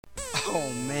Oh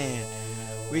man,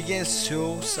 we getting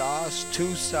two sauce,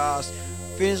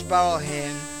 finished bottle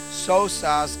hen, so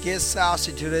sauce, get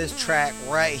saucy to this track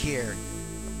right here.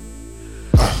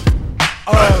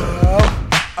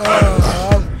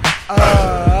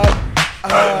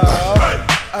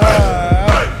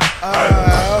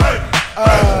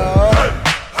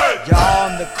 Y'all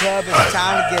in the club, it's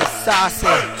time to get saucy,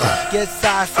 getting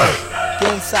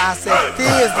saucy.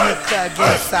 Fizz in the club,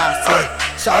 get saucy,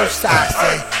 so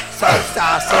saucy.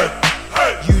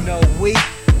 You know we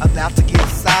about to get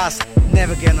sauce,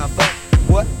 never gonna fuck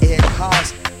what it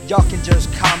costs. Y'all can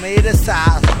just call me the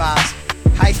sauce boss.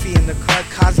 Hyphy in the club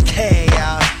causing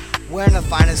chaos, wearing the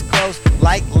finest clothes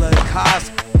like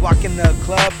Lacoste. Walking the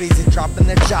club, easy dropping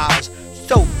the jaws.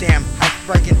 So damn hype,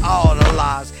 breaking all the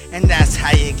laws, and that's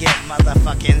how you get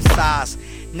motherfucking sauce.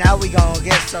 Now we gon'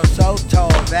 get so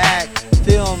told back,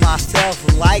 feeling myself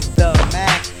like the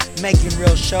Mac, making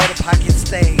real show the pocket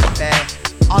stay back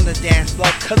on the dance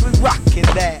floor, cause we rockin'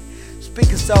 that.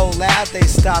 Speaking so loud they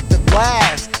stop the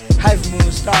blast. Hype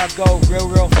moon star go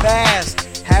real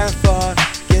fast. Having fun,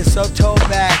 get so told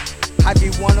back.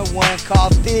 Hypey 101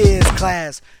 called Fizz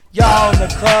class. Y'all in the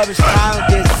club, it's time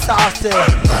to get saucy.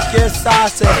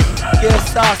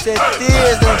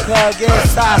 Fizz in the club, get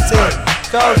saucy.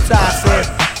 So saucy.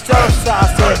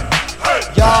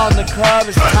 Y'all in the club,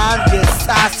 it's time to get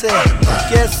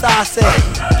saucy.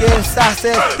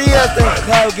 Fizz in the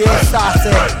club, get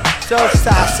saucy. So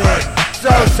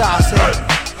saucy.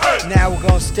 Now we're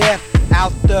gonna step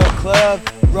out the club,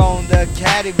 rolling the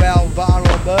caddy bottle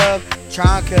above,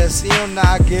 trying to conceal,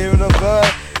 not giving a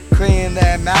fuck, cleaning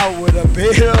that mouth with a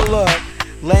bit of luck,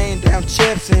 laying down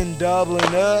chips and doubling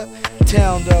up,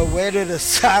 telling the waiter to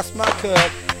sauce my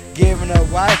cup, giving a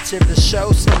white tip to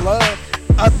show some love,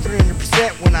 up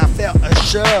 300% when I felt a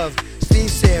shove. Steve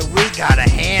said we gotta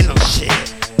handle shit,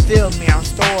 filled me on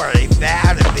story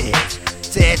about a bitch,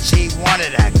 said she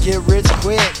wanted to get rich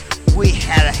quick. We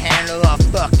had to handle a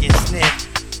fucking snitch.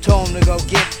 Told him to go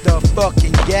get the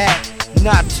fucking gap.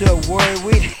 Not to worry,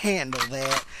 we'd handle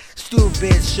that. Stupid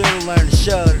bitch should've learned to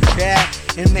shut her trap,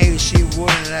 and maybe she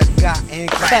wouldn't have gotten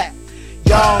clapped.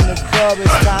 Y'all in the club,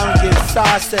 it's time to get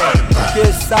saucy.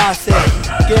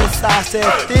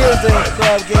 Fizz in the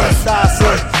club, get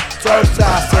saucy. So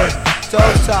saucy.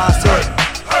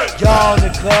 Y'all in the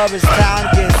club, it's time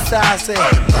to get saucy.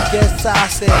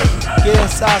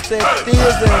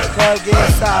 Fizz in the club, get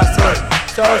saucy.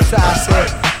 So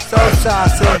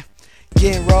saucy.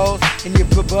 Getting rolls and you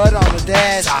put bud on the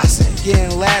dash. Saucy.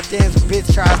 Getting lap dance, bitch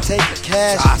try to take the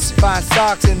cash. Saucy. Find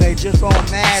socks and they just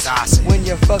won't match. Saucy. When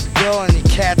you fuck a girl and you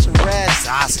catch a rat.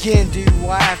 Saucy. Getting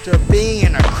DUI after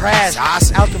being a crash.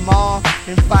 Saucy. Out the mall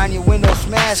and find your window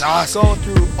smashed. Saucy. Going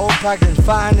through old pockets and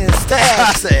finding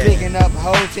stash. Saucy. Picking up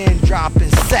hoes and dropping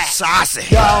sacks. Saucy.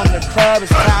 Y'all in the club,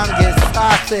 it's time to get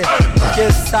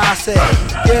saucy.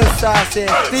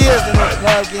 Fizz in the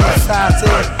club, get saucy.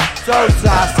 So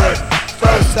saucy.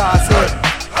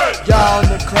 Y'all in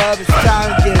the club, it's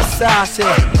time to get saucy.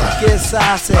 Fizz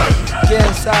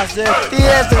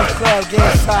in the club,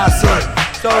 get saucy.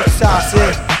 So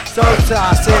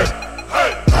saucy.